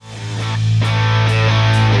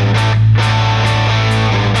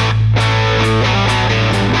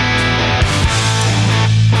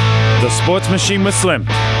Sports Machine with Slim.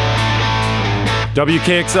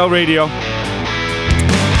 WKXL Radio.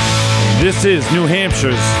 This is New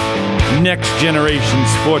Hampshire's next generation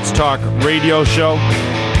sports talk radio show.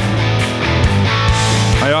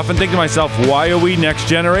 I often think to myself, why are we next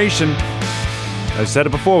generation? I've said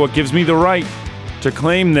it before, what gives me the right to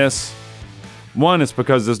claim this? One is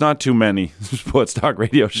because there's not too many sports talk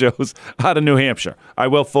radio shows out of New Hampshire. I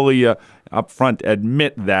will fully up front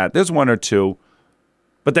admit that. There's one or two,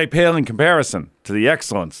 but they pale in comparison to the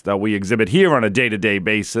excellence that we exhibit here on a day-to-day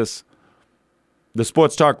basis. The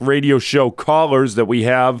sports talk radio show callers that we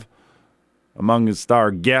have amongst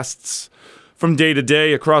our guests from day to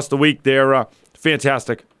day across the week, they're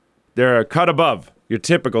fantastic. They're a cut above your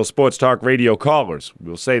typical sports talk radio callers.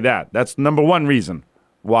 We'll say that. That's number one reason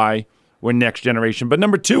why we're next generation. But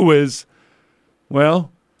number two is,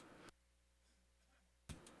 well,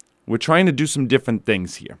 we're trying to do some different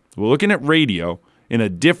things here. We're looking at radio in a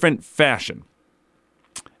different fashion.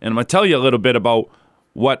 And I'm going to tell you a little bit about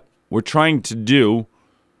what we're trying to do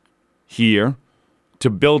here to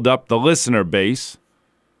build up the listener base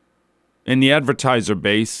and the advertiser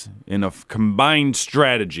base in a combined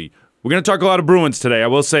strategy. We're going to talk a lot of Bruins today. I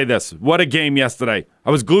will say this. What a game yesterday.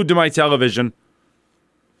 I was glued to my television.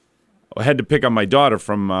 I had to pick up my daughter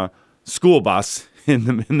from school bus in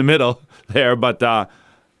the middle there, but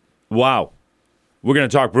wow. We're going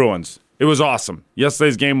to talk Bruins. It was awesome.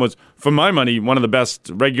 Yesterday's game was, for my money, one of the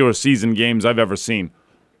best regular season games I've ever seen.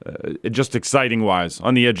 Just exciting-wise,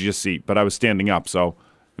 on the edge of your seat, but I was standing up, so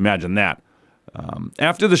imagine that.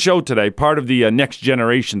 After the show today, part of the next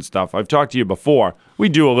generation stuff, I've talked to you before, we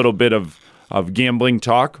do a little bit of gambling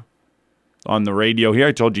talk on the radio here.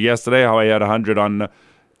 I told you yesterday how I had 100 on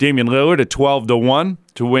Damian Lillard at 12-1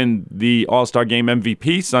 to win the All-Star Game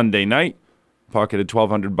MVP Sunday night. Pocketed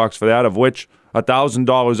 $1,200 for that, of which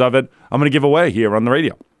 $1,000 of it I'm going to give away here on the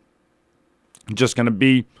radio. Just going to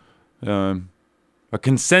be a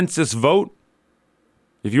consensus vote.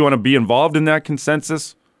 If you want to be involved in that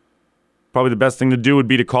consensus, probably the best thing to do would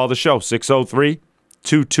be to call the show,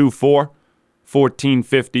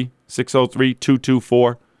 603-224-1450,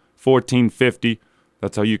 603-224-1450.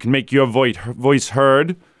 That's how you can make your voice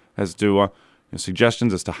heard as to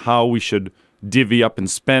suggestions as to how we should divvy up and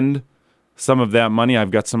spend some of that money. I've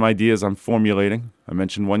got some ideas I'm formulating. I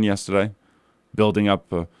mentioned one yesterday, building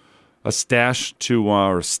up a stash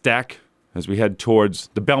or a stack as we head towards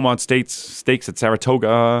the Belmont Stakes at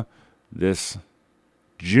Saratoga this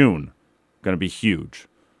June. Going to be huge.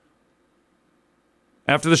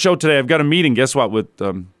 After the show today, I've got a meeting, guess what, with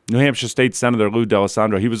New Hampshire State Senator Lou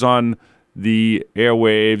D'Alessandro. He was on the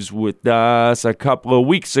airwaves with us a couple of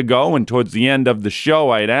weeks ago, and towards the end of the show,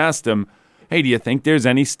 I had asked him, hey, do you think there's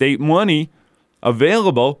any state money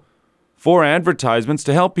available for advertisements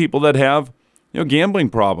to help people that have gambling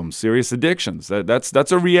problems, serious addictions?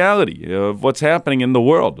 That's a reality of what's happening in the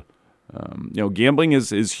world. Gambling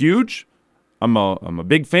is huge. I'm a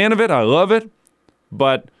big fan of it. I love it.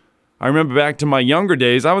 But I remember back to my younger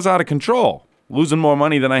days, I was out of control, losing more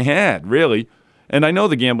money than I had, really. And I know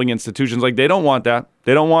the gambling institutions, they don't want that.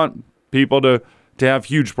 They don't want people to have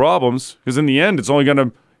huge problems, because in the end, it's only going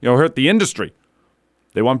to hurt the industry.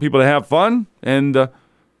 They want people to have fun and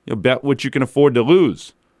bet what you can afford to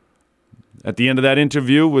lose. At the end of that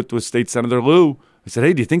interview with State Senator Lou, I said,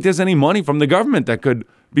 hey, do you think there's any money from the government that could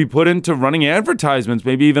be put into running advertisements,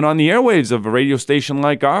 maybe even on the airwaves of a radio station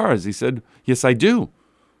like ours? He said, yes, I do.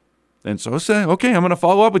 And so I said, okay, I'm going to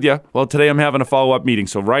follow up with you. Well, today I'm having a follow-up meeting.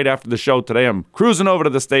 So right after the show today, I'm cruising over to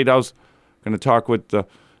the State House. Going to talk with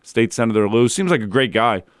State Senator Lou. Seems like a great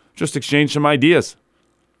guy. Just exchange some ideas.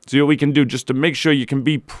 See what we can do just to make sure you can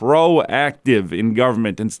be proactive in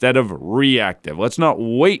government instead of reactive. Let's not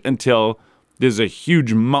wait until there's a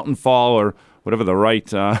huge mountain fall, or whatever the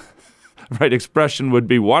right expression would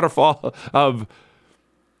be, waterfall of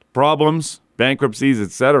problems, bankruptcies,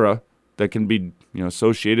 etc., that can be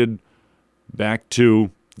associated back to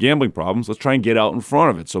gambling problems. Let's try and get out in front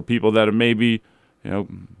of it so people that are maybe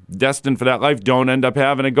destined for that life don't end up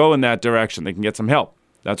having to go in that direction. They can get some help.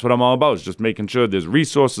 That's what I'm all about, is just making sure there's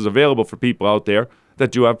resources available for people out there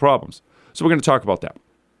that do have problems. So we're going to talk about that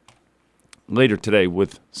later today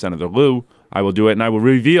with Senator Lou. I will do it, and I will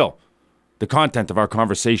reveal the content of our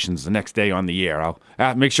conversations the next day on the air. I'll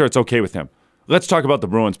make sure it's okay with him. Let's talk about the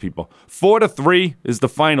Bruins, people. 4-3 is the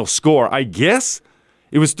final score. I guess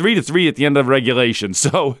it was 3-3 at the end of regulation,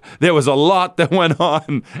 so there was a lot that went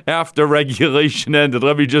on after regulation ended.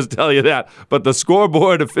 Let me just tell you that. But the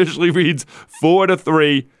scoreboard officially reads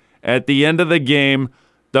 4-3 at the end of the game.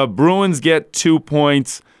 The Bruins get 2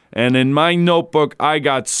 points, and in my notebook, I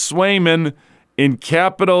got Swayman in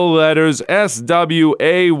capital letters, SWAYMAN,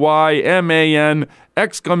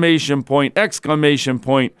 exclamation point, exclamation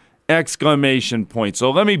point, exclamation point. So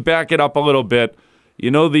let me back it up a little bit. You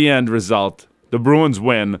know the end result. The Bruins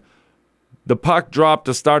win. The puck dropped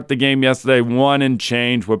to start the game yesterday, 1 and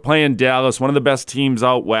change. We're playing Dallas, one of the best teams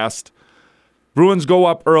out west. Bruins go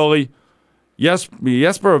up early.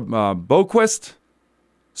 Jesper Boquist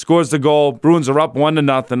scores the goal. Bruins are up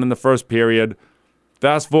 1-0 in the first period.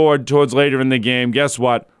 Fast forward towards later in the game. Guess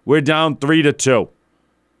what? We're down 3-2.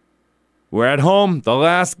 We're at home. The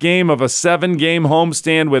last game of a 7-game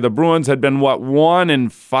homestand where the Bruins had been,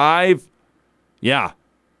 1-5? Yeah.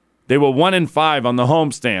 They were 1-5 on the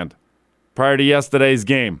homestand prior to yesterday's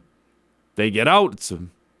game. They get out. It's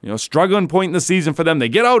a struggling point in the season for them. They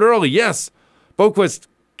get out early, yes. Boquist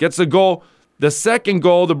gets a goal. The second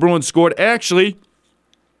goal the Bruins scored actually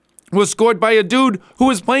was scored by a dude who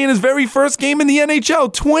was playing his very first game in the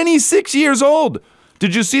NHL, 26 years old.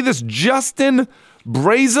 Did you see this? Justin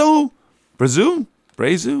Brazeau?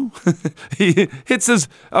 He hits his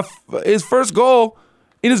first goal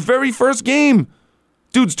in his very first game.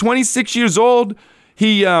 Dude's 26 years old.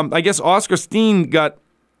 He, I guess Oscar Steen got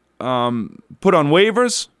put on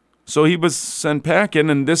waivers, so he was sent packing,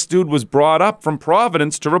 and this dude was brought up from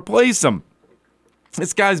Providence to replace him.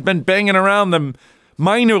 This guy's been banging around the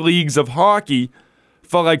minor leagues of hockey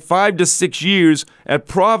for like 5 to 6 years. At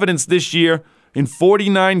Providence this year, in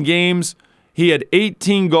 49 games, he had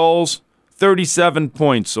 18 goals, 37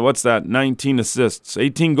 points. So what's that? 19 assists.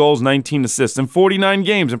 18 goals, 19 assists in 49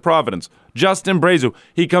 games in Providence. Justin Brazeau.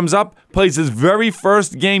 He comes up, plays his very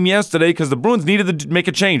first game yesterday because the Bruins needed to make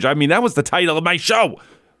a change. I mean, that was the title of my show.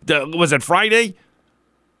 Was it Friday?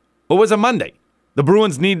 Or was it Monday? The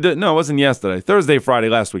Bruins need to... No, it wasn't yesterday. Thursday, Friday,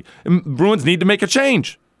 last week. Bruins need to make a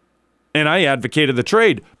change. And I advocated the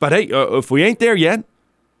trade. But hey, if we ain't there yet,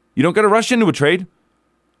 you don't got to rush into a trade.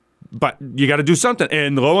 But you got to do something.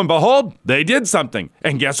 And lo and behold, they did something.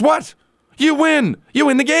 And guess what? You win. You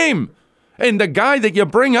win the game. And the guy that you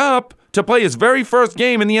bring up to play his very first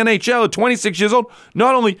game in the NHL at 26 years old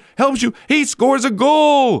not only helps you, he scores a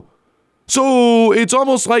goal. So it's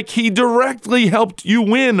almost like he directly helped you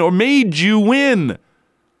win or made you win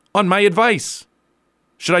on my advice.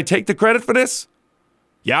 Should I take the credit for this?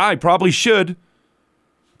 Yeah, I probably should.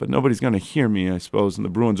 But nobody's going to hear me, I suppose, in the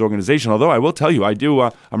Bruins organization. Although I will tell you,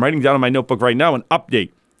 I'm writing down in my notebook right now an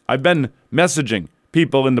update. I've been messaging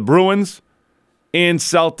people in the Bruins and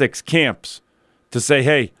Celtics camps to say,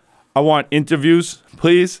 hey, I want interviews,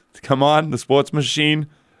 please, to come on the Sports Machine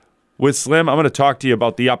with Slim. I'm going to talk to you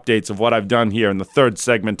about the updates of what I've done here in the third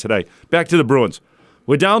segment today. Back to the Bruins.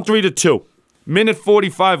 We're down 3-2. Minute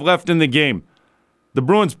 45 left in the game. The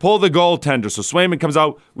Bruins pull the goaltender, so Swayman comes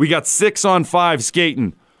out. We got 6-on-5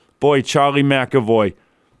 skating. Boy, Charlie McAvoy.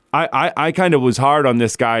 I kind of was hard on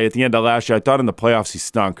this guy at the end of last year. I thought in the playoffs he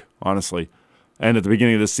stunk, honestly. And at the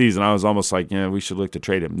beginning of the season, I was almost like, we should look to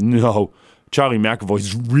trade him. No. Charlie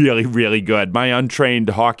McAvoy's really, really good. My untrained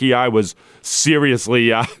hockey eye was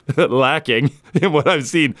seriously lacking in what I've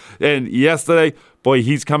seen. And yesterday, boy,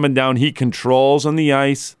 he's coming down. He controls on the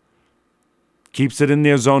ice, keeps it in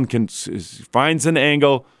their zone, finds an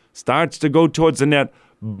angle, starts to go towards the net.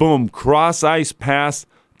 Boom, cross-ice pass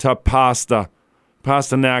to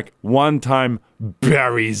Pasternak, one time,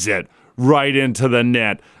 buries it right into the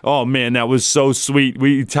net. Oh, man, that was so sweet.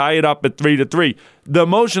 We tie it up at 3-3. The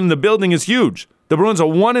emotion in the building is huge. The Bruins are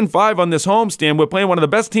 1-5 on this homestand. We're playing one of the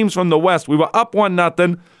best teams from the West. We were up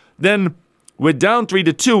 1-0. Then we're down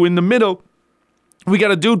 3-2. In the middle, we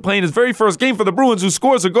got a dude playing his very first game for the Bruins who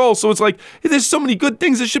scores a goal. So it's like, hey, there's so many good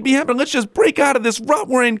things that should be happening. Let's just break out of this rut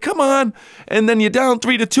we're in. Come on. And then you're down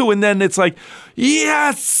 3-2. And then it's like,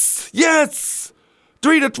 yes.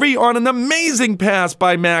 3-3 on an amazing pass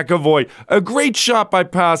by McAvoy. A great shot by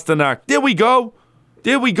Pasternak. There we go.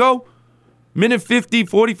 Minute 50,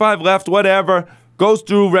 45 left, whatever. Goes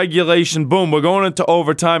through regulation. Boom, we're going into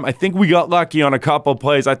overtime. I think we got lucky on a couple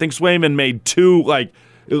plays. I think Swayman made two,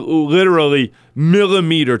 literally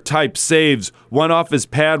millimeter-type saves. One off his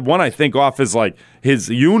pad, one I think off his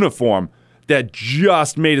uniform that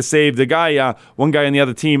just made a save. The guy, one guy on the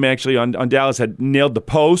other team actually on Dallas had nailed the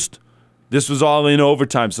post. This was all in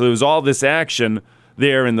overtime, so there was all this action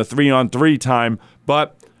there in the 3-on-3 time,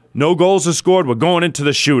 but no goals are scored. We're going into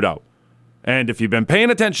the shootout. And if you've been paying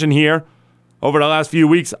attention here over the last few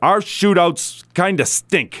weeks, our shootouts kind of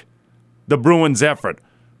stink, the Bruins' effort.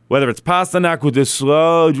 Whether it's Pasternak with this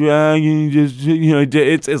slow dragging,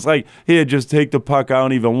 it's like, here, just take the puck. I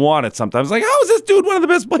don't even want it sometimes. Like, how is this dude one of the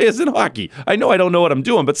best players in hockey? I know I don't know what I'm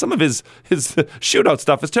doing, but some of his shootout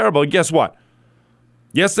stuff is terrible. And guess what?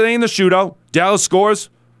 Yesterday in the shootout, Dallas scores.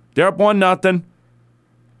 They're up 1-0.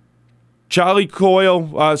 Charlie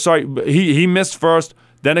Coyle, he missed first.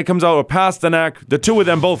 Then it comes out with Pasternak. The two of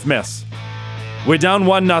them both miss. We're down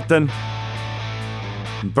 1-0.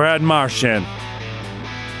 Brad Marchand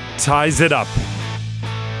ties it up.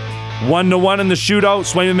 1-1 in the shootout.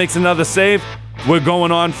 Swayman makes another save. We're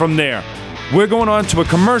going on from there. We're going on to a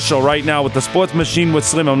commercial right now with the Sports Machine with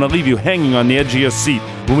Slim. I'm going to leave you hanging on the edge of your seat.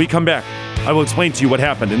 When we come back, I will explain to you what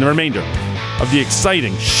happened in the remainder of the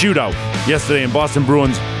exciting shootout yesterday in Boston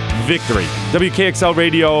Bruins victory. WKXL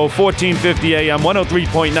Radio, 1450 AM,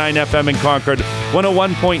 103.9 FM in Concord,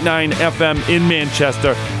 101.9 FM in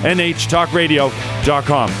Manchester,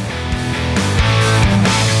 NHTalkRadio.com.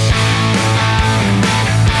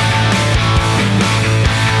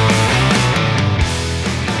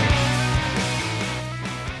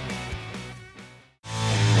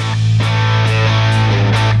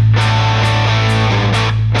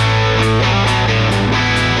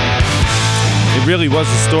 Really was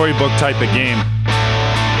a storybook type of game.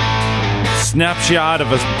 Snaps you out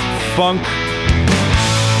of a funk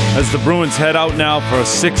as the Bruins head out now for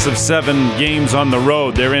 6 of 7 games on the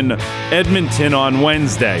road. They're in Edmonton on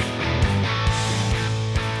Wednesday.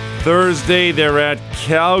 Thursday, they're at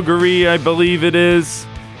Calgary, I believe it is.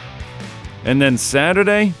 And then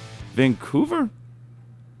Saturday, Vancouver?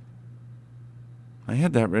 I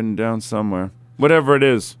had that written down somewhere. Whatever it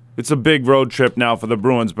is, it's a big road trip now for the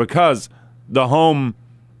Bruins because the home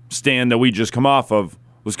stand that we just come off of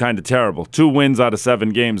was kind of terrible. 2 wins out of 7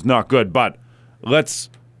 games, not good. But let's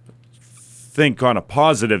think on a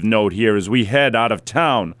positive note here as we head out of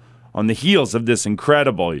town on the heels of this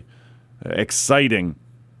incredibly exciting,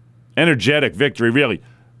 energetic victory, really.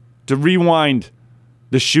 To rewind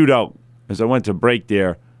the shootout as I went to break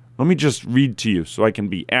there, let me just read to you so I can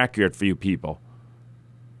be accurate for you people.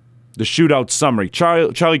 The shootout summary.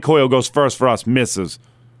 Charlie Coyle goes first for us, misses.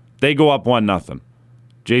 They go up 1-0.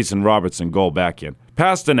 Jason Robertson goal back in.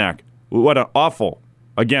 Pasternak, what an awful.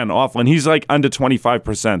 And he's like under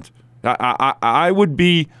 25%. I would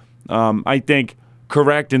be, I think,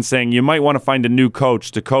 correct in saying you might want to find a new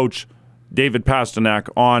coach to coach David Pasternak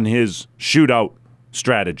on his shootout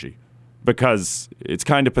strategy because it's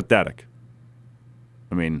kind of pathetic.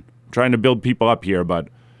 I mean, I'm trying to build people up here, but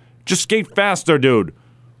just skate faster, dude.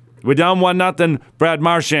 We're down 1-0. Brad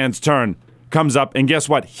Marchand's turn comes up, and guess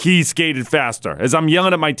what? He skated faster. As I'm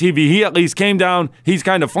yelling at my TV, he at least came down. He's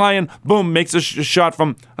kind of flying. Boom, makes a shot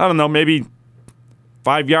from, I don't know, maybe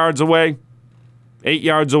 5 yards away, 8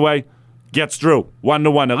 yards away. Gets through.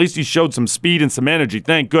 1-1. At least he showed some speed and some energy.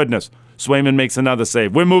 Thank goodness. Swayman makes another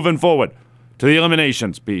save. We're moving forward to the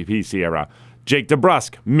eliminations. Peace here. Jake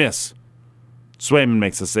DeBrusk, miss. Swayman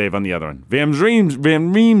makes a save on the other end. Van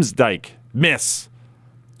Riemsdyk, miss.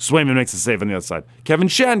 Swayman makes a save on the other side. Kevin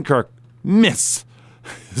Shattenkirk, miss.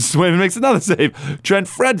 Swayman makes another save. Trent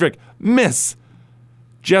Frederick, miss.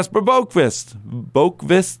 Jesper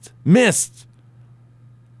Bokvist, missed.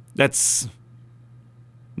 That's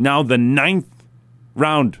now the 9th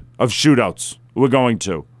round of shootouts we're going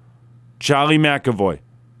to. Charlie McAvoy,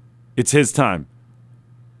 it's his time.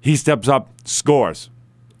 He steps up, scores.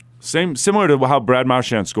 Similar to how Brad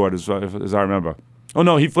Marchand scored, as I remember. Oh,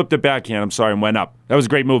 no, he flipped it backhand, I'm sorry, and went up. That was a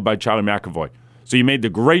great move by Charlie McAvoy. So he made the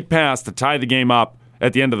great pass to tie the game up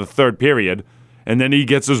at the end of the third period, and then he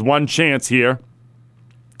gets his one chance here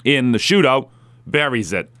in the shootout,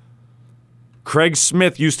 buries it. Craig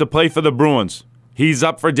Smith used to play for the Bruins. He's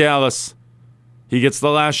up for Dallas. He gets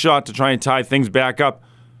the last shot to try and tie things back up.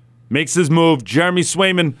 Makes his move. Jeremy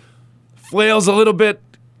Swayman flails a little bit,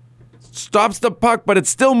 stops the puck, but it's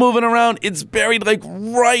still moving around. It's buried like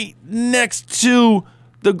right next to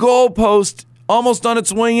the goalpost, almost on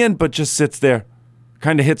its way in, but just sits there.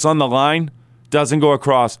 Kind of hits on the line, doesn't go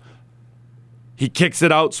across. He kicks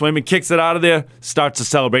it out. Swayman kicks it out of there, starts to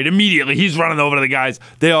celebrate. Immediately, he's running over to the guys.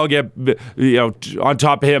 They all get, on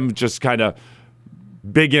top of him, just kind of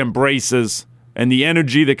big embraces. And the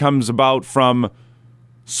energy that comes about from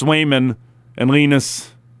Swayman and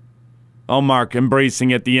Linus Ullmark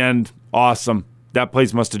embracing at the end, awesome. That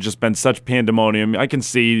place must have just been such pandemonium. I can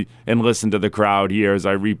see and listen to the crowd here as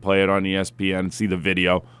I replay it on ESPN and see the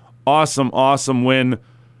video. Awesome win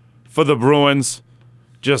for the Bruins.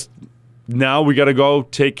 Just now we got to go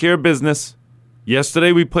take care of business.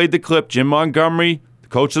 Yesterday we played the clip. Jim Montgomery, the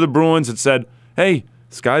coach of the Bruins, had said, hey,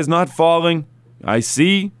 sky's not falling. I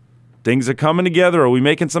see things are coming together. Are we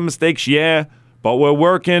making some mistakes? Yeah, but we're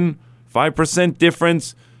working. 5%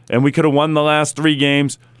 difference, and we could have won the last 3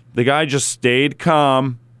 games. The guy just stayed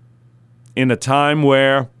calm in a time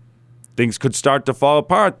where things could start to fall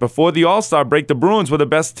apart. Before the All-Star break, the Bruins were the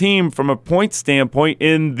best team from a point standpoint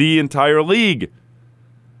in the entire league.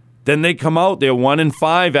 Then they come out, they're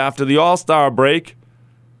 1-5 after the All-Star break.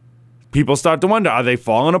 People start to wonder, are they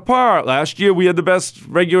falling apart? Last year we had the best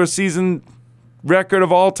regular season record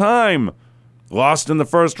of all time. Lost in the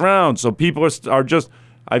first round. So people are just,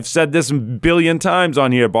 I've said this a billion times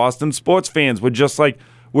on here, Boston sports fans,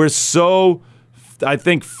 we're so, I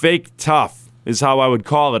think, fake tough is how I would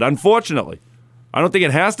call it, unfortunately. I don't think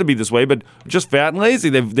it has to be this way, but just fat and lazy.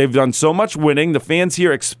 They've done so much winning. The fans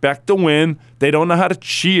here expect to win. They don't know how to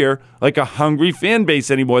cheer like a hungry fan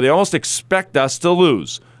base anymore. They almost expect us to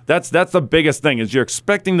lose. That's the biggest thing, is you're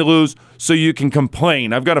expecting to lose so you can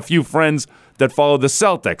complain. I've got a few friends that follow the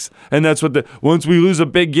Celtics, and that's what once we lose a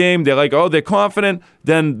big game, they're like, oh, they're confident.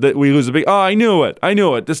 Then we lose a big, I knew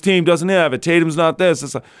it. This team doesn't have it. Tatum's not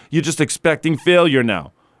this. You're just expecting failure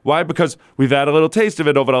now. Why? Because we've had a little taste of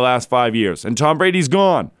it over the last 5 years, and Tom Brady's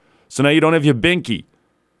gone. So now you don't have your binky,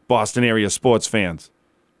 Boston area sports fans.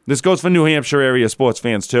 This goes for New Hampshire area sports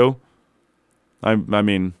fans too. I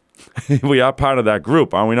mean, we are part of that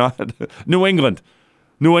group, are we not? New England.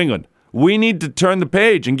 We need to turn the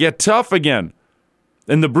page and get tough again.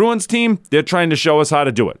 And the Bruins team, they're trying to show us how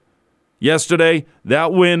to do it. Yesterday,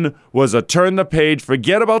 that win was a turn the page.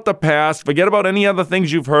 Forget about the past. Forget about any other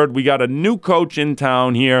things you've heard. We got a new coach in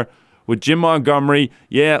town here with Jim Montgomery.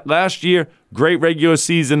 Yeah, last year, great regular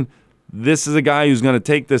season. This is a guy who's going to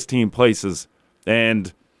take this team places.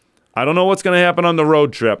 And I don't know what's going to happen on the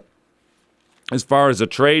road trip as far as a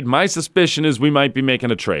trade. My suspicion is we might be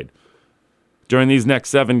making a trade during these next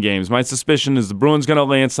 7 games. My suspicion is the Bruins going to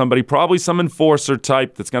land somebody, probably some enforcer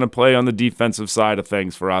type that's going to play on the defensive side of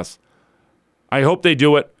things for us. I hope they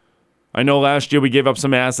do it. I know last year we gave up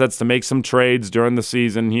some assets to make some trades during the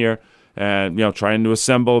season here and, trying to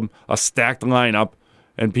assemble a stacked lineup.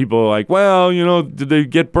 And people are like, well, did they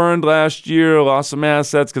get burned last year, lost some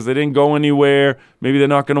assets because they didn't go anywhere? Maybe they're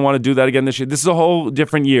not going to want to do that again this year. This is a whole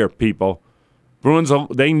different year, people. Bruins,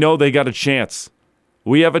 they know they got a chance.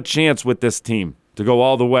 We have a chance with this team to go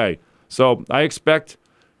all the way. So I expect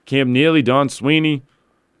Cam Neely, Don Sweeney,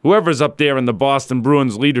 whoever's up there in the Boston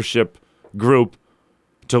Bruins leadership group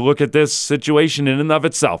to look at this situation in and of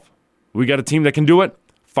itself. We got a team that can do it.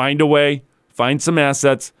 Find a way, find some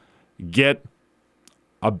assets, get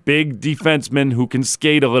a big defenseman who can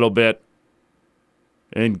skate a little bit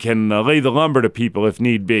and can lay the lumber to people if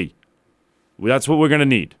need be. That's what we're going to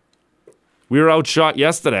need. We were outshot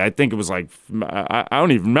yesterday. I think it was I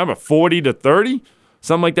don't even remember, 40-30,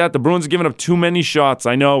 something like that. The Bruins are giving up too many shots.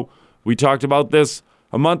 I know we talked about this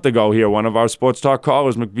a month ago here. One of our Sports Talk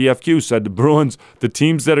callers, McBFQ, said the Bruins, the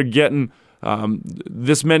teams that are getting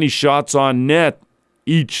this many shots on net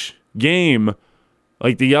each game,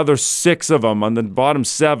 like the other 6 of them on the bottom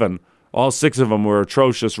 7, all 6 of them were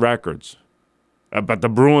atrocious records. But the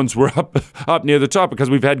Bruins were up near the top because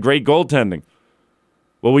we've had great goaltending.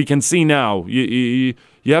 Well, we can see now. You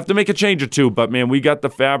have to make a change or two, but, man, we got the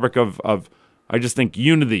fabric of I just think,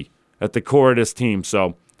 unity at the core of this team.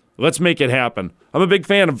 So let's make it happen. I'm a big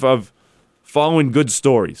fan of following good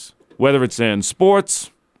stories, whether it's in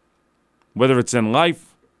sports, whether it's in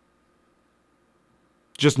life.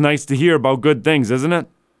 Just nice to hear about good things, isn't it?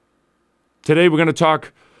 Today we're going to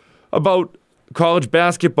talk about college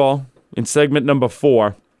basketball in segment number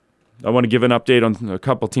 4. I want to give an update on a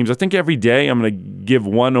couple teams. I think every day I'm going to give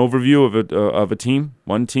one overview of a team,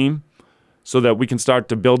 one team, so that we can start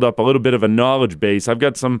to build up a little bit of a knowledge base. I've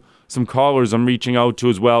got some callers I'm reaching out to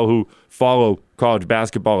as well who follow college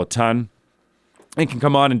basketball a ton and can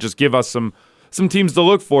come on and just give us some teams to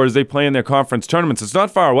look for as they play in their conference tournaments. It's not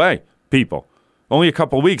far away, people. Only a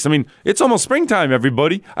couple weeks. I mean, it's almost springtime,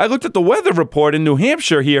 everybody. I looked at the weather report in New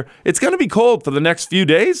Hampshire here. It's going to be cold for the next few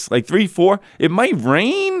days, like 3, 4. It might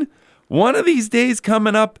rain one of these days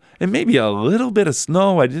coming up, and maybe a little bit of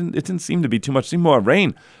snow. It didn't seem to be too much. It seemed more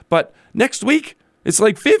rain. But next week, it's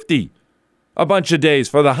like 50 a bunch of days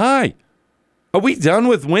for the high. Are we done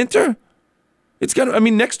with winter?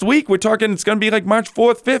 Next week, we're talking it's going to be like March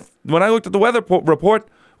 4th, 5th. When I looked at the weather report,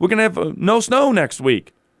 we're going to have no snow next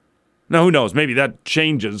week. Now, who knows? Maybe that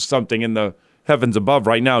changes something in the heavens above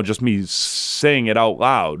right now, just me saying it out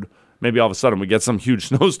loud. Maybe all of a sudden we get some huge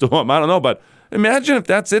snowstorm. I don't know, but imagine if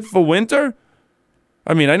that's it for winter.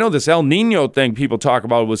 I mean, I know this El Nino thing people talk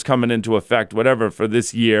about was coming into effect, whatever, for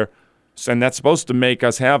this year, and that's supposed to make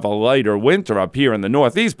us have a lighter winter up here in the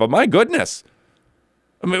Northeast, but my goodness.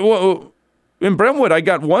 I mean, in Brentwood, I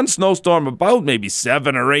got one snowstorm about maybe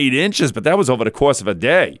 7 or 8 inches, but that was over the course of a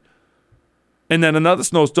day. And then another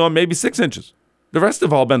snowstorm, maybe 6 inches. The rest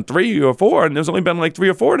have all been 3 or 4, and there's only been like 3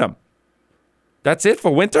 or 4 of them. That's it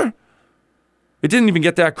for winter? It didn't even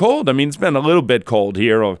get that cold. I mean, it's been a little bit cold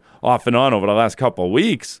here off and on over the last couple of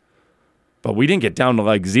weeks. But we didn't get down to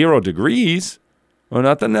like 0 degrees or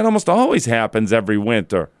nothing. That almost always happens every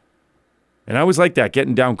winter. And I always like that,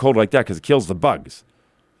 getting down cold like that, because it kills the bugs.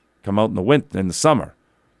 Come out in the winter, in the summer.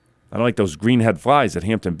 I don't like those greenhead flies at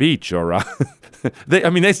Hampton Beach, or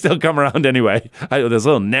they still come around anyway. Those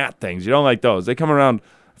little gnat things. You don't like those. They come around,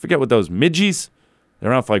 I forget what those, midgies? They're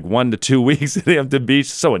around for like 1 to 2 weeks at Hampton Beach.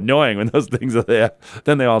 It's so annoying when those things are there.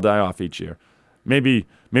 Then they all die off each year. Maybe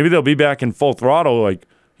they'll be back in full throttle. Like,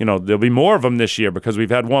 there'll be more of them this year because we've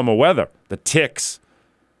had warmer weather. The ticks.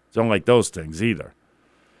 Don't like those things either.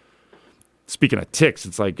 Speaking of ticks,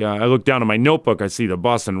 it's like I look down at my notebook. I see the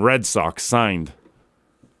Boston Red Sox signed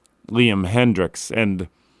Liam Hendricks. And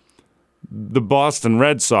the Boston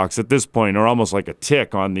Red Sox at this point are almost like a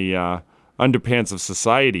tick on the underpants of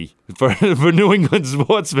society for New England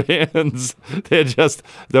sports fans. They're just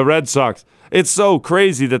the Red Sox. It's so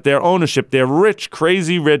crazy that their ownership, their rich,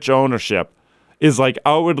 crazy rich ownership, is like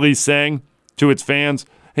outwardly saying to its fans,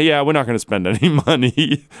 hey, yeah, we're not going to spend any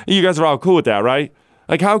money. You guys are all cool with that, right?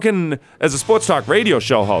 Like, how can, as a sports talk radio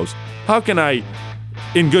show host, how can I,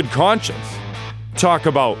 in good conscience, talk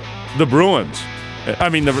about the Bruins? I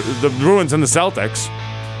mean, the Bruins and the Celtics,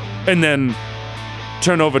 and then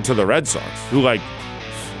turn over to the Red Sox, who,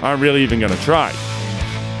 aren't really even going to try.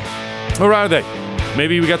 Or are they?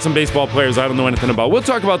 Maybe we got some baseball players I don't know anything about. We'll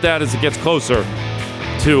talk about that as it gets closer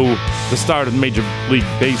to the start of the Major League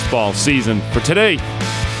Baseball season. For today,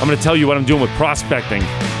 I'm going to tell you what I'm doing with prospecting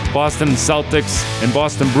Boston Celtics and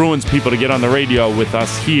Boston Bruins people to get on the radio with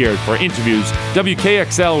us here for interviews.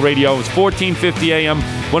 WKXL Radio is 1450 AM,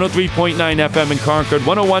 103.9 FM in Concord,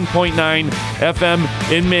 101.9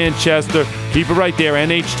 FM in Manchester. Keep it right there,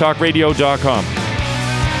 nhtalkradio.com.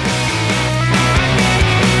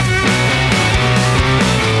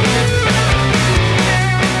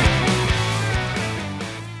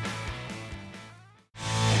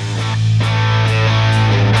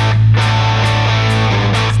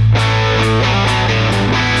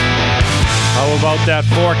 About that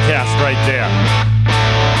forecast right there.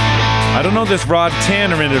 I don't know this Rod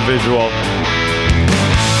Tanner individual,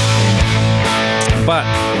 but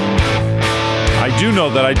I do know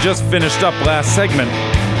that I just finished up last segment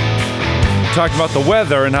talking about the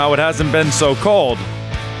weather and how it hasn't been so cold.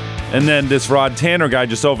 And then this Rod Tanner guy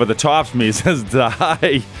just over the tops me says the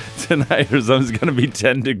high tonight or something is going to be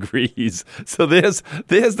 10 degrees. So there's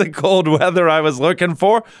the cold weather I was looking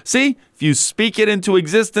for. See, if you speak it into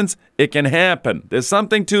existence, it can happen. There's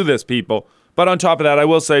something to this, people. But on top of that, I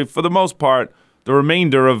will say, for the most part, the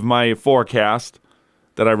remainder of my forecast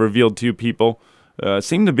that I revealed to you people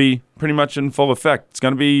seem to be pretty much in full effect. It's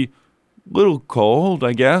going to be a little cold,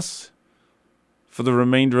 I guess, for the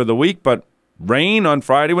remainder of the week, but rain on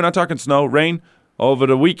Friday. We're not talking snow. Rain over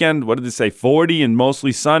the weekend. What did they say? 40 and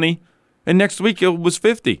mostly sunny. And next week it was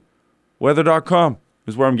 50. Weather.com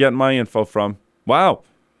is where I'm getting my info from. Wow.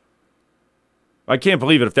 I can't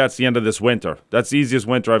believe it if that's the end of this winter. That's the easiest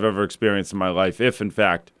winter I've ever experienced in my life, if, in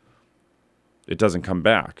fact, it doesn't come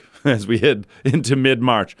back as we head into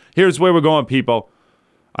mid-March. Here's where we're going, people.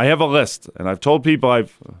 I have a list, and I've told people I'm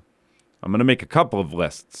going to make a couple of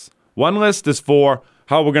lists. One list is for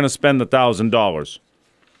how we're going to spend the $1,000.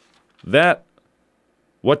 That,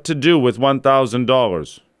 what to do with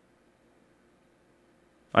 $1,000.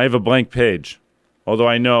 I have a blank page, although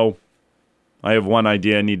I know I have one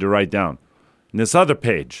idea I need to write down. And this other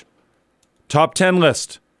page, top 10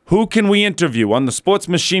 list. Who can we interview on the Sports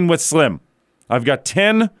Machine with Slim? I've got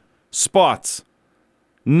 10 spots.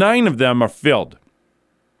 9 of them are filled.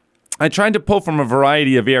 I tried to pull from a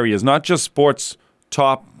variety of areas, not just sports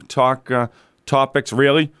topics,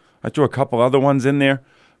 really. I threw a couple other ones in there.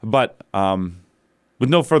 But with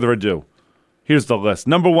no further ado, here's the list.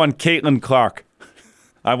 Number 1, Caitlin Clark.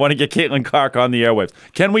 I want to get Caitlin Clark on the airwaves.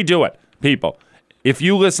 Can we do it, people? If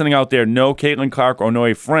you listening out there know Caitlin Clark or know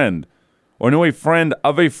a friend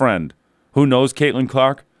of a friend who knows Caitlin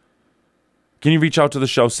Clark, can you reach out to the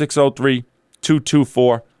show?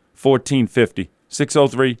 603-224-1450.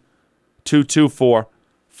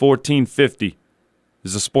 603-224-1450.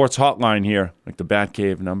 There's a sports hotline here, like the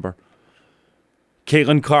Batcave number.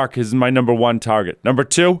 Caitlin Clark is my number 1 target. Number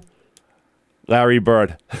 2, Larry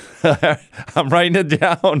Bird. I'm writing it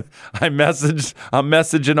down. I'm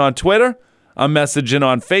messaging on Twitter. I'm messaging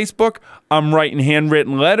on Facebook. I'm writing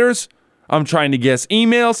handwritten letters. I'm trying to guess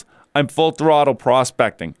emails. I'm full throttle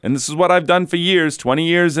prospecting. And this is what I've done for years, 20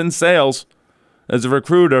 years in sales as a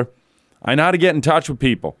recruiter. I know how to get in touch with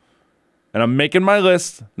people. And I'm making my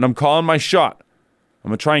list, and I'm calling my shot. I'm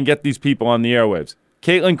going to try and get these people on the airwaves.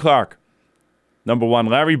 Caitlin Clark, number 1.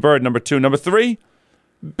 Larry Bird, number 2. Number 3,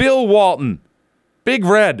 Bill Walton. Big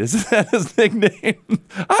Red, is that his nickname?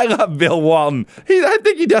 I love Bill Walton. I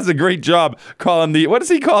think he does a great job calling what does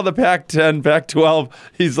he call the Pac-10, Pac-12?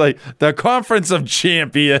 He's like the Conference of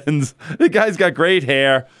Champions. The guy's got great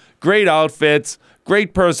hair, great outfits,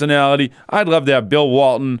 great personality. I'd love to have Bill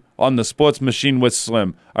Walton on the Sports Machine with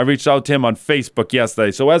Slim. I reached out to him on Facebook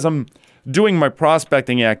yesterday. So as I'm doing my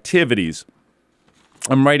prospecting activities,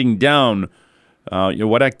 I'm writing down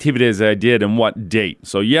what activities I did and what date.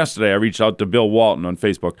 So yesterday I reached out to Bill Walton on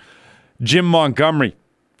Facebook. Jim Montgomery,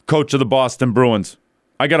 coach of the Boston Bruins.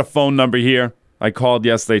 I got a phone number here. I called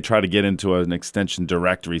yesterday, tried to get into an extension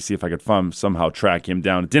directory, see if I could somehow track him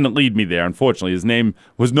down. It didn't lead me there. Unfortunately, his name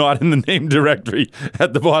was not in the name directory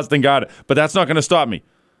at the Boston Garden. But that's not going to stop me.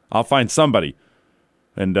 I'll find somebody.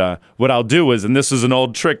 And what I'll do is, and this is an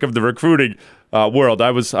old trick of the recruiting world. I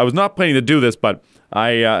was not planning to do this, but I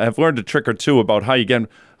have learned a trick or two about how you get.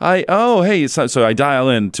 So I dial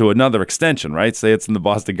in to another extension, right? Say it's in the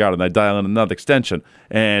Boston Garden. I dial in another extension,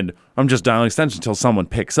 and I'm just dialing extension until someone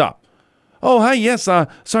picks up. Oh, hi, yes.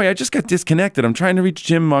 Sorry, I just got disconnected. I'm trying to reach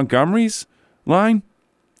Jim Montgomery's line.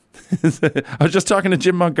 I was just talking to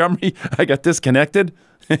Jim Montgomery. I got disconnected.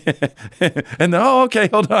 And then, okay,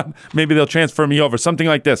 hold on. Maybe they'll transfer me over. Something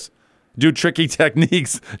like this. Do tricky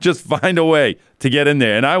techniques. Just find a way to get in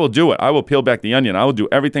there. And I will do it. I will peel back the onion. I will do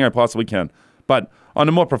everything I possibly can. But on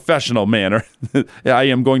a more professional manner, I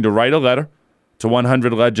am going to write a letter to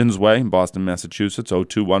 100 Legends Way in Boston, Massachusetts,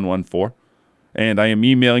 02114. And I am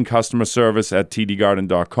emailing customer service at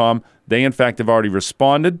tdgarden.com. They, in fact, have already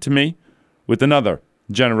responded to me with another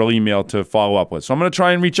general email to follow up with. So I'm going to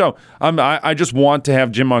try and reach out. I just want to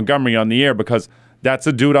have Jim Montgomery on the air because that's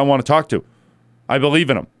a dude I want to talk to. I believe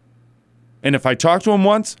in him. And if I talk to him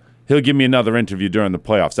once, he'll give me another interview during the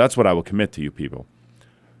playoffs. That's what I will commit to you people.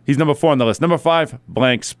 He's number 4 on the list. Number 5,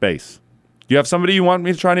 blank space. Do you have somebody you want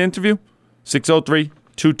me to try to interview?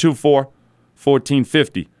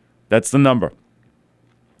 603-224-1450. That's the number.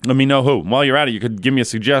 Let me know who. While you're at it, you could give me a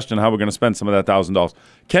suggestion how we're going to spend some of that $1,000.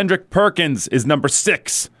 Kendrick Perkins is number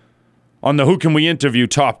 6 on the Who Can We Interview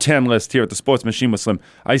top 10 list here at the Sports Machine with Slim.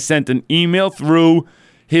 I sent an email through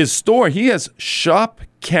his store. He has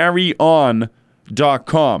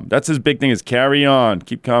shopcarryon.com. That's his big thing is carry on.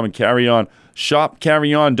 Keep calm and carry on.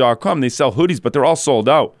 Shopcarryon.com. They sell hoodies, but they're all sold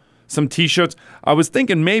out. Some T-shirts. I was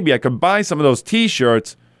thinking maybe I could buy some of those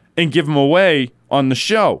T-shirts and give them away on the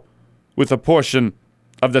show with a portion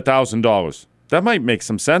of the $1,000. That might make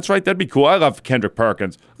some sense, right? That'd be cool. I love Kendrick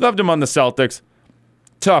Perkins. Loved him on the Celtics.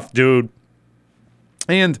 Tough dude.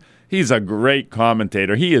 And he's a great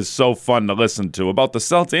commentator. He is so fun to listen to about the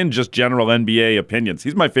Celtics and just general NBA opinions.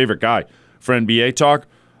 He's my favorite guy for NBA talk.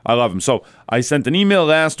 I love him. So I sent an email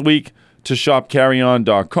last week to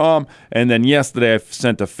shopcarryon.com, and then yesterday I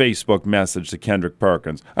sent a Facebook message to Kendrick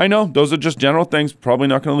Perkins. I know, those are just general things. Probably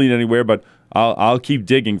not going to lead anywhere, but I'll keep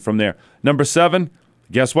digging from there. Number 7,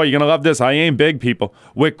 guess what? You're going to love this. I aim big, people.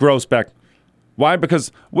 Wick Grossbeck. Why?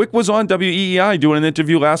 Because Wick was on WEEI doing an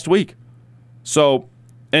interview last week. So,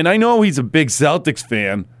 and I know he's a big Celtics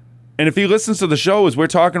fan, and if he listens to the show as we're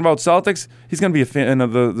talking about Celtics, he's going to be a fan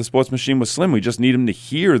of the Sports Machine with Slim. We just need him to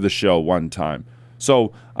hear the show one time.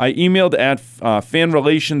 So I emailed at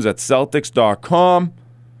fanrelations@celtics.com.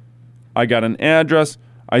 I got an address.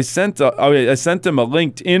 I sent him a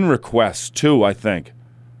LinkedIn request too, I think,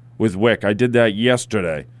 with Wick. I did that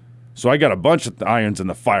yesterday. So I got a bunch of irons in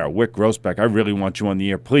the fire. Wick Grossbeck, I really want you on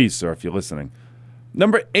the air. Please, sir, if you're listening.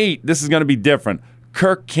 Number 8, this is going to be different.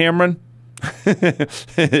 Kirk Cameron.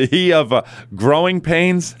 He of Growing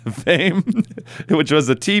Pains fame, which was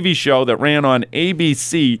a TV show that ran on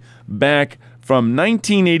ABC back from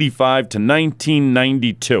 1985 to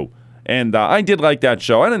 1992. And I did like that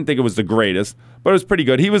show. I didn't think it was the greatest, but it was pretty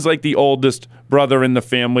good. He was like the oldest brother in the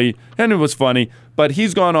family, and it was funny. But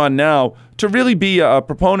he's gone on now to really be a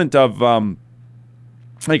proponent of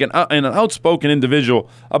like an outspoken individual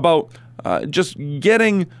about just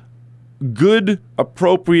getting good,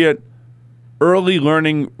 appropriate, early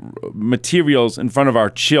learning materials in front of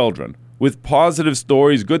our children with positive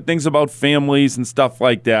stories, good things about families and stuff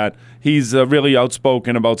like that. He's really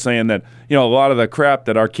outspoken about saying that, a lot of the crap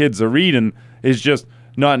that our kids are reading is just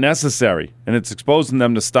not necessary, and it's exposing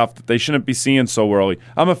them to stuff that they shouldn't be seeing so early.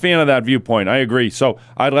 I'm a fan of that viewpoint. I agree. So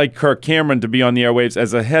I'd like Kirk Cameron to be on the airwaves.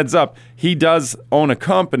 As a heads up, he does own a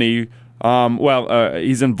company.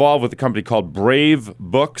 He's involved with a company called Brave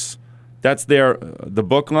Books. That's the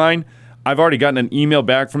book line. I've already gotten an email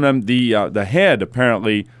back from them. The head,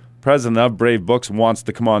 apparently, president of Brave Books, wants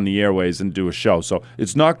to come on the airways and do a show. So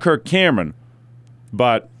it's not Kirk Cameron,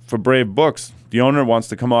 but for Brave Books, the owner wants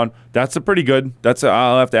to come on. That's a pretty good.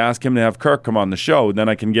 I'll have to ask him to have Kirk come on the show. Then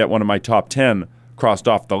I can get one of my top 10 crossed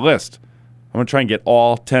off the list. I'm going to try and get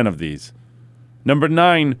all 10 of these. Number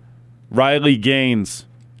 9, Riley Gaines.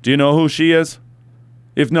 Do you know who she is?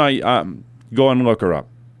 If not, go and look her up.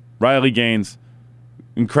 Riley Gaines,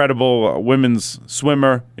 incredible women's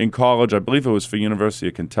swimmer in college. I believe it was for University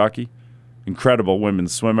of Kentucky. Incredible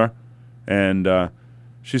women's swimmer. And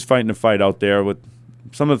she's fighting a fight out there with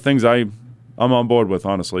some of the things I'm on board with,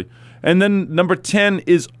 honestly. And then number 10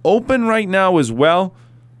 is open right now as well,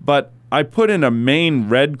 but I put in a Maine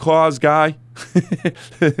Red Claws guy.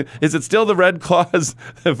 Is it still the Red Claws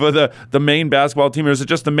for the Maine basketball team, or is it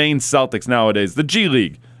just the Maine Celtics nowadays? The G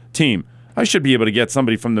League team. I should be able to get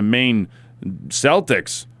somebody from the Maine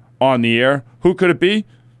Celtics on the air. Who could it be?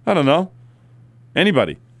 I don't know.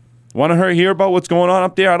 Anybody. Want to hear about what's going on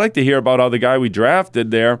up there? I'd like to hear about how the guy we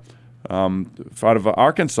drafted there out of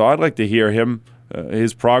Arkansas. I'd like to hear him,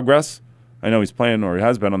 his progress. I know he's playing, or he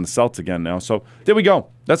has been, on the Celts again now. So there we go.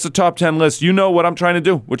 That's the top 10 list. You know what I'm trying to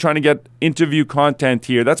do. We're trying to get interview content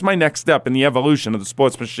here. That's my next step in the evolution of the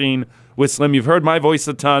Sports Machine with Slim. You've heard my voice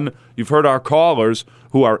a ton. You've heard our callers,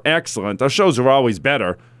 who are excellent. Our shows are always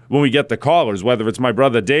better when we get the callers, whether it's my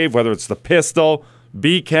brother Dave, whether it's the Pistol,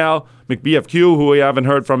 B-Cal, McBFQ, who we haven't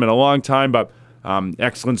heard from in a long time, but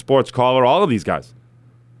excellent sports caller, all of these guys.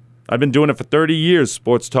 I've been doing it for 30 years,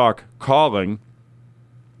 sports talk calling.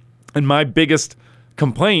 And my biggest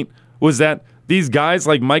complaint was that these guys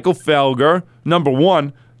like Michael Felger, number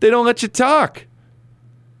one, they don't let you talk.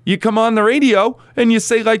 You come on the radio and you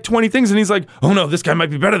say like 20 things and he's like, oh no, this guy might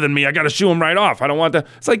be better than me. I got to shoo him right off. I don't want to.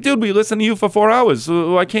 It's like, dude, we listened to you for 4 hours.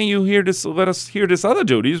 Why can't you let us hear this other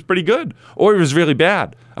dude? He's pretty good. Or he was really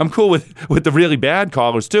bad. I'm cool with the really bad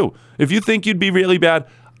callers too. If you think you'd be really bad,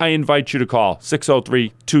 I invite you to call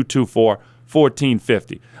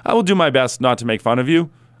 603-224-1450. I will do my best not to make fun of you,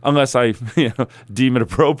 unless I deem it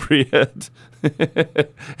appropriate.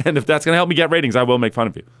 And if that's going to help me get ratings, I will make fun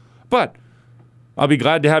of you. But I'll be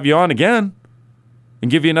glad to have you on again and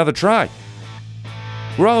give you another try.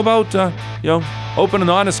 We're all about, open and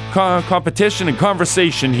honest competition and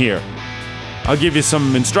conversation here. I'll give you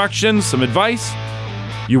some instructions, some advice.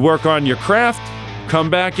 You work on your craft, come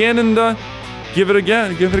back in and give it a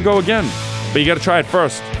go again. But you got to try it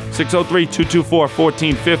first.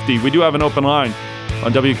 603-224-1450. We do have an open line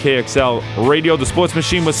on WKXL Radio, the Sports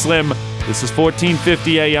Machine with Slim. This is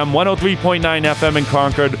 1450 AM, 103.9 FM in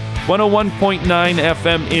Concord, 101.9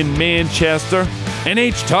 FM in Manchester.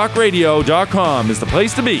 NHTalkRadio.com is the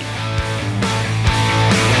place to be.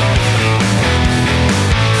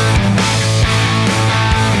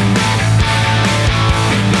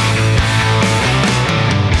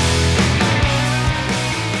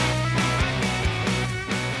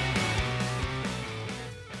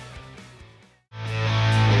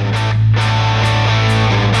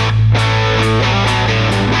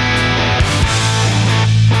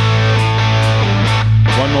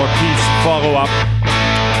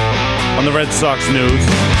 On the Red Sox news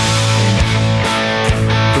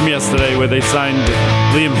from yesterday, where they signed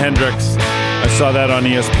Liam Hendricks. I saw that on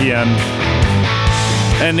ESPN.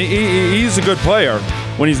 And he's a good player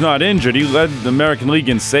when he's not injured. He led the American League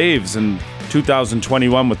in saves in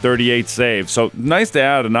 2021 with 38 saves. So nice to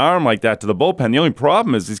add an arm like that to the bullpen. The only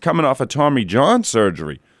problem is he's coming off a Tommy John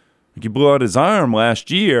surgery. He blew out his arm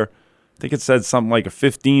last year. I think it said something like a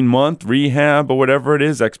 15-month rehab or whatever it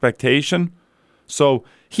is, expectation. So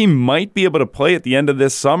he might be able to play at the end of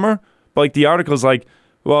this summer, but like the article's like,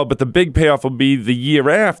 well, but the big payoff will be the year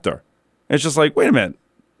after. And it's just like, wait a minute.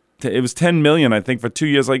 It was $10 million, I think, for 2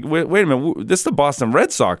 years. Like, wait a minute. This is the Boston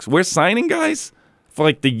Red Sox. We're signing guys for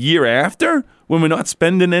like the year after when we're not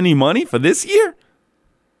spending any money for this year?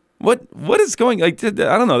 What is going, like, I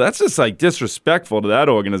don't know. That's just like disrespectful to that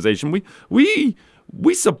organization. We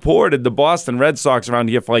supported the Boston Red Sox around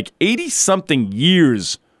here for like 80-something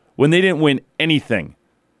years when they didn't win anything.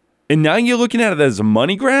 And now you're looking at it as a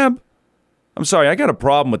money grab? I'm sorry, I got a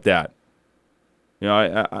problem with that. You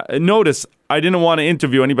know, I notice I didn't want to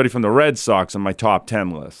interview anybody from the Red Sox on my top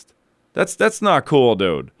 10 list. That's not cool,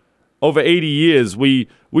 dude. Over 80 years, we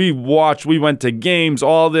watched, we went to games,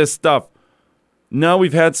 all this stuff. Now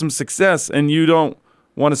we've had some success, and you don't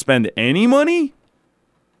want to spend any money?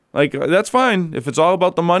 Like, that's fine. If it's all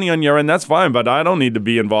about the money on your end, that's fine, but I don't need to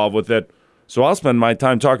be involved with it. So I'll spend my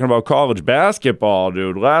time talking about college basketball,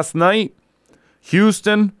 dude. Last night,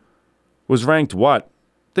 Houston was ranked what?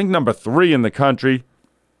 I think number 3 in the country.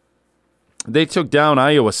 They took down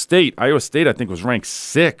Iowa State. Iowa State, I think, was ranked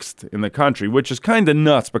 6th in the country, which is kind of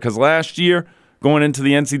nuts because last year, going into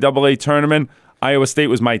the NCAA tournament, Iowa State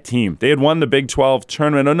was my team. They had won the Big 12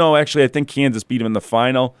 tournament. Oh, no, actually, I think Kansas beat them in the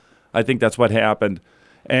final. I think that's what happened.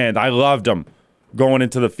 And I loved them. going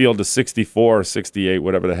into the field to 64 or 68,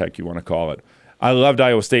 whatever the heck you want to call it. I loved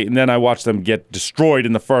Iowa State, and then I watched them get destroyed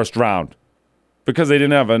in the first round because they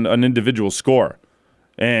didn't have an individual score.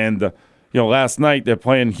 And, last night they're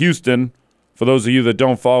playing Houston. For those of you that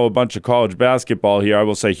don't follow a bunch of college basketball here, I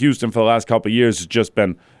will say Houston for the last couple of years has just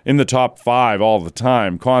been in the top 5 all the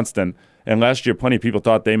time, constant. And last year, plenty of people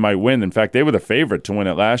thought they might win. In fact, they were the favorite to win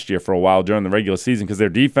it last year for a while during the regular season because their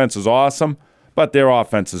defense is awesome, but their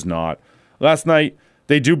offense is not. Last night,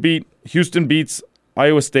 Houston beats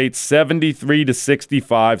Iowa State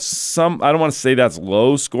 73-65. I don't want to say that's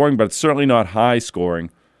low scoring, but it's certainly not high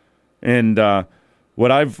scoring. And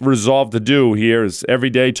what I've resolved to do here is every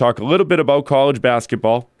day talk a little bit about college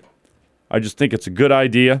basketball. I just think it's a good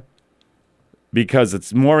idea because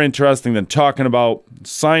it's more interesting than talking about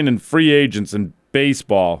signing free agents in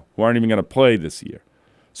baseball who aren't even going to play this year.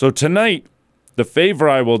 So tonight, the favor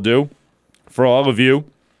I will do for all of you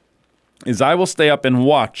is I will stay up and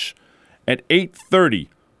watch at 8:30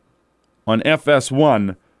 on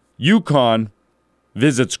FS1, UConn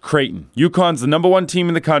visits Creighton. UConn's the number 1 team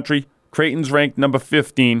in the country. Creighton's ranked number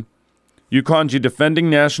 15. UConn's your defending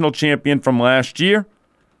national champion from last year.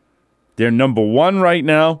 They're number 1 right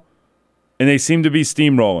now, and they seem to be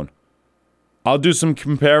steamrolling. I'll do some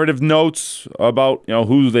comparative notes about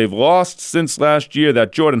who they've lost since last year.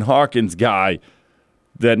 That Jordan Hawkins guy,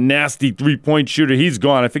 that nasty three-point shooter, he's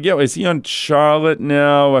gone. I forget, is he on Charlotte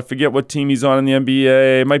now? I forget what team he's on in the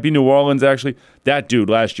NBA. It might be New Orleans, actually. That dude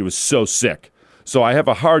last year was so sick. So I have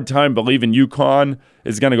a hard time believing UConn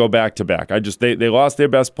is going to go back-to-back. They lost their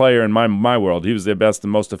best player in my world. He was their best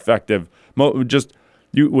and most effective.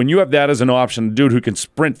 When you have that as an option, a dude who can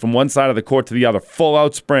sprint from one side of the court to the other,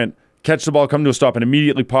 full-out sprint, catch the ball, come to a stop, and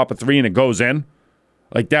immediately pop a three and it goes in,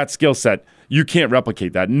 like that skill set, you can't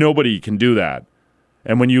replicate that. Nobody can do that.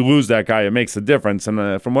 And when you lose that guy, it makes a difference.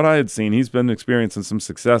 And from what I had seen, he's been experiencing some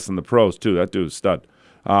success in the pros, too. That dude's a stud.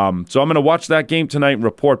 So I'm going to watch that game tonight and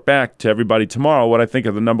report back to everybody tomorrow what I think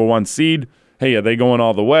of the number 1 seed. Hey, are they going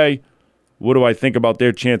all the way? What do I think about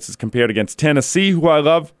their chances compared against Tennessee, who I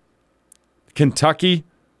love? Kentucky,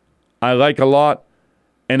 I like a lot.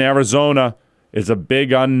 And Arizona is a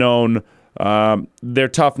big unknown. Their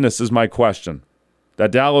toughness is my question.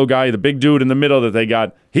 That Dallo guy, the big dude in the middle that they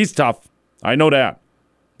got, he's tough. I know that.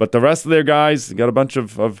 But the rest of their guys, they got a bunch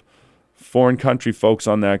of foreign country folks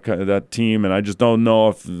on that team, and I just don't know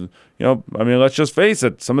if, let's just face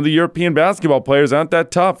it. Some of the European basketball players aren't that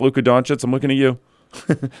tough. Luka Doncic, I'm looking at you.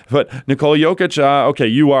 But Nikola Jokic, okay,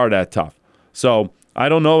 you are that tough. So I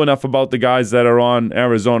don't know enough about the guys that are on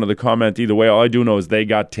Arizona to comment either way. All I do know is they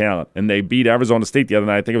got talent, and they beat Arizona State the other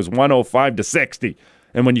night. I think it was 105-60.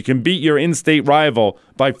 And when you can beat your in-state rival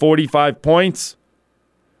by 45 points,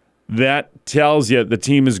 that tells you the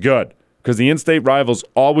team is good because the in-state rivals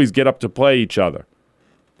always get up to play each other.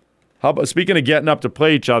 How about, speaking of getting up to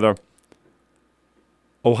play each other,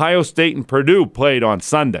 Ohio State and Purdue played on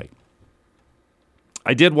Sunday.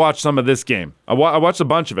 I did watch some of this game. I watched a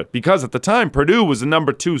bunch of it because at the time, Purdue was the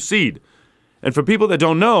number 2 seed. And for people that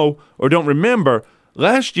don't know or don't remember,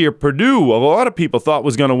 last year, Purdue, a lot of people thought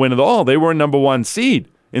was going to win it all. They were a number 1 seed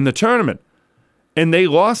in the tournament. And they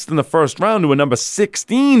lost in the first round to a number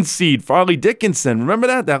 16 seed, Farley Dickinson. Remember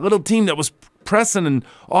that? That little team that was pressing and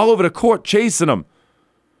all over the court chasing them.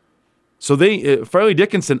 So Farley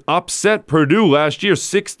Dickinson upset Purdue last year.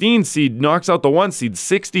 16 seed knocks out the 1 seed,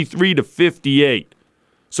 63-58.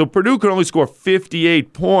 So Purdue could only score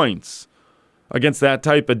 58 points against that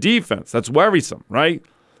type of defense. That's worrisome, right?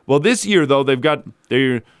 Well, this year, though, they've got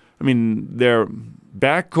their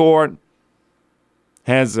backcourt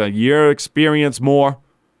has a year experience more.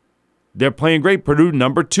 They're playing great. Purdue,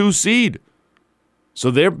 number 2 seed. So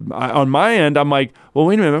they're on my end, I'm like, well,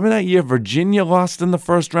 wait a minute. Remember that year Virginia lost in the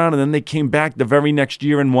first round and then they came back the very next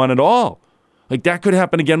year and won it all? Like that could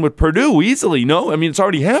happen again with Purdue easily, no? I mean, it's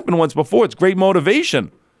already happened once before. It's great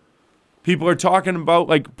motivation. People are talking about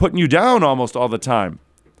like putting you down almost all the time.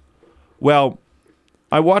 Well,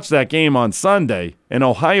 I watched that game on Sunday, and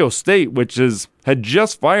Ohio State, had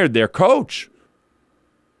just fired their coach.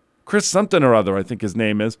 Chris something or other, I think his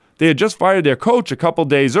name is. They had just fired their coach a couple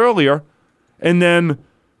days earlier, and then,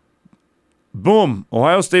 boom,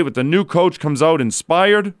 Ohio State with the new coach comes out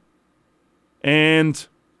inspired, and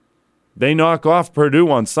they knock off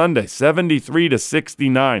Purdue on Sunday,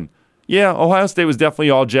 73-69. Yeah, Ohio State was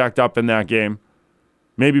definitely all jacked up in that game.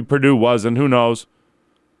 Maybe Purdue wasn't, who knows.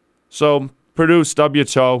 So, Purdue, stub your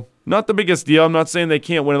toe. Not the biggest deal. I'm not saying they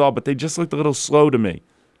can't win it all, but they just looked a little slow to me.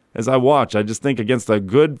 As I watch, I just think against a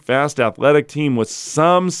good, fast, athletic team with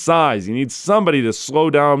some size, you need somebody to slow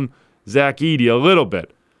down Zach Edey a little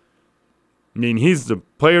bit. I mean, he's the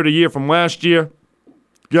player of the year from last year.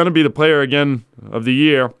 going to be the player again of the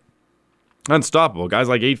year. Unstoppable. Guy's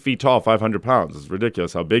like 8 feet tall, 500 pounds. It's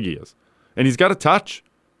ridiculous how big he is. And he's got a touch.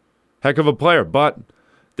 Heck of a player. But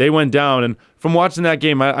they went down. And from watching that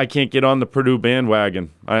game, I can't get on the Purdue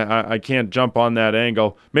bandwagon. I can't jump on that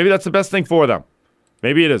angle. Maybe that's the best thing for them.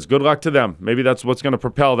 Maybe it is. Good luck to them. Maybe that's what's going to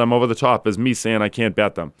propel them over the top, is me saying I can't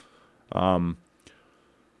bet them.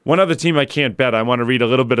 One other team I can't bet. I want to read a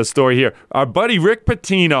little bit of story here. Our buddy Rick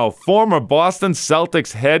Pitino, former Boston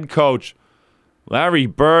Celtics head coach. Larry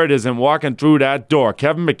Bird isn't walking through that door.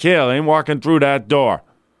 Kevin McHale ain't walking through that door.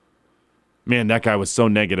 Man, that guy was so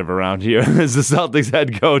negative around here as the Celtics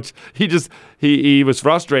head coach. He was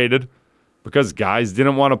frustrated because guys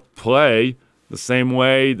didn't want to play the same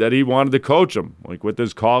way that he wanted to coach them, like with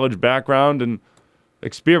his college background and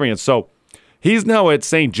experience. So he's now at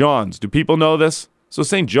St. John's. Do people know this? So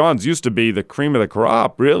St. John's used to be the cream of the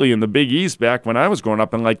crop, really, in the Big East back when I was growing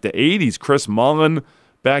up in like the 80s. Chris Mullin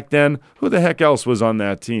back then. Who the heck else was on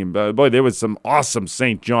that team? Boy, there was some awesome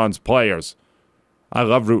St. John's players. I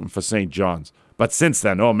love rooting for St. John's. But since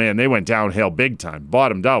then, oh man, they went downhill big time,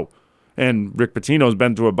 bottomed out. And Rick Pitino's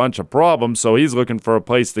been through a bunch of problems, so he's looking for a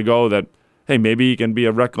place to go that, hey, maybe he can be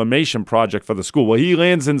a reclamation project for the school. Well, he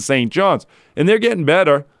lands in St. John's, and they're getting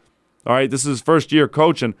better. All right, this is his first year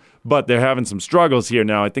coaching, but they're having some struggles here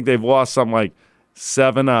now. I think they've lost something like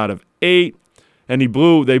 7 out of 8, and they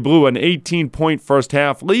blew an 18-point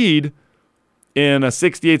first-half lead in a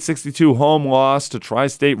 68-62 home loss to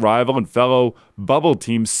tri-state rival and fellow bubble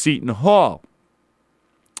team Seton Hall.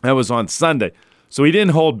 That was on Sunday. So he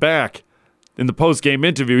didn't hold back. In the post-game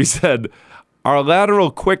interview, he said, "Our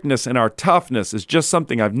lateral quickness and our toughness is just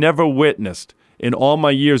something I've never witnessed in all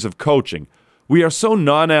my years of coaching. We are so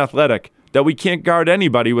non-athletic that we can't guard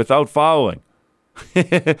anybody without fouling."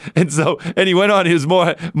 and he went on. He was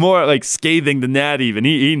more like scathing than that. Even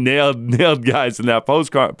he nailed guys in that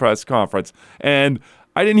press conference, and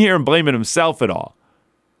I didn't hear him blaming himself at all.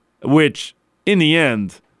 Which, in the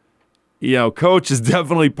end, coach is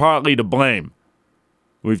definitely partly to blame.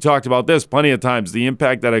 We've talked about this plenty of times. The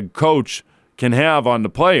impact that a coach can have on the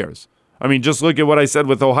players. I mean, just look at what I said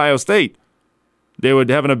with Ohio State. They were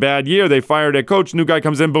having a bad year. They fired their coach. New guy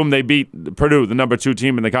comes in. Boom, they beat Purdue, the number 2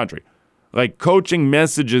 team in the country. Like, coaching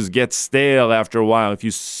messages get stale after a while if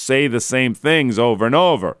you say the same things over and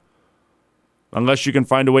over. Unless you can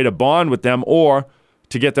find a way to bond with them or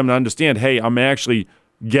to get them to understand, hey, I'm actually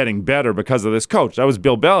getting better because of this coach. That was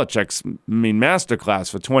Bill Belichick's masterclass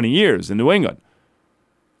for 20 years in New England.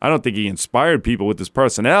 I don't think he inspired people with his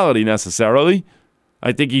personality necessarily.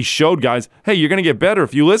 I think he showed guys, hey, you're going to get better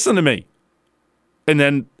if you listen to me. And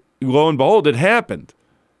then, lo and behold, it happened.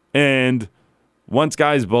 And once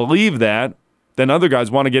guys believe that, then other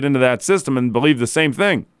guys want to get into that system and believe the same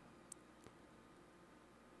thing.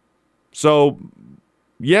 So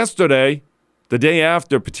yesterday, the day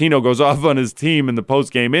after Pitino goes off on his team in the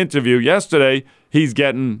post-game interview, yesterday he's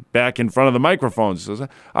getting back in front of the microphone. He says,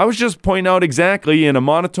 "I was just pointing out exactly in a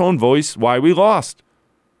monotone voice why we lost,"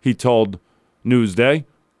 he told Newsday,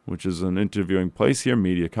 which is an interviewing place here,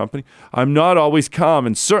 media company. "I'm not always calm,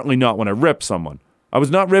 and certainly not when I rip someone. I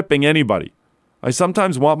was not ripping anybody. I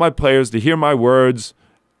sometimes want my players to hear my words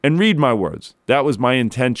and read my words. That was my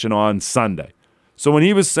intention on Sunday." So when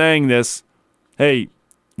he was saying this, hey,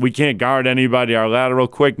 we can't guard anybody, our lateral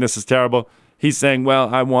quickness is terrible, he's saying, well,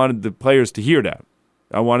 I wanted the players to hear that.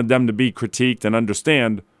 I wanted them to be critiqued and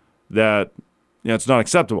understand that it's not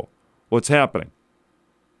acceptable what's happening.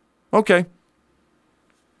 Okay.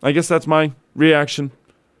 I guess that's my reaction.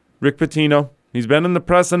 Rick Pitino, he's been in the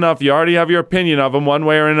press enough. You already have your opinion of him one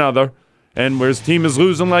way or another. And where his team is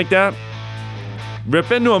losing like that,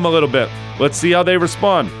 rip into him a little bit. Let's see how they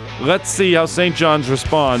respond. Let's see how St. John's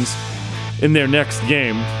responds in their next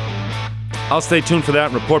game. I'll stay tuned for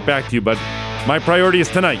that and report back to you. But my priority is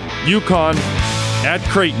tonight. UConn at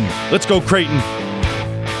Creighton. Let's go Creighton.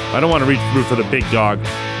 I don't want to root for the big dog.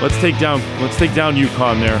 Let's take down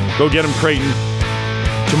UConn there. Go get them, Creighton.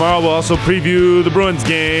 Tomorrow we'll also preview the Bruins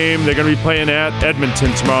game. They're going to be playing at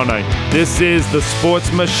Edmonton tomorrow night. This is the Sports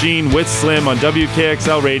Machine with Slim on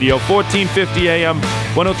WKXL Radio, 1450 AM,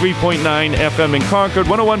 103.9 FM in Concord,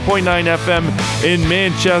 101.9 FM in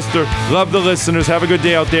Manchester. Love the listeners. Have a good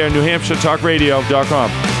day out there.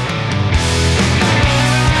 NewHampshireTalkRadio.com.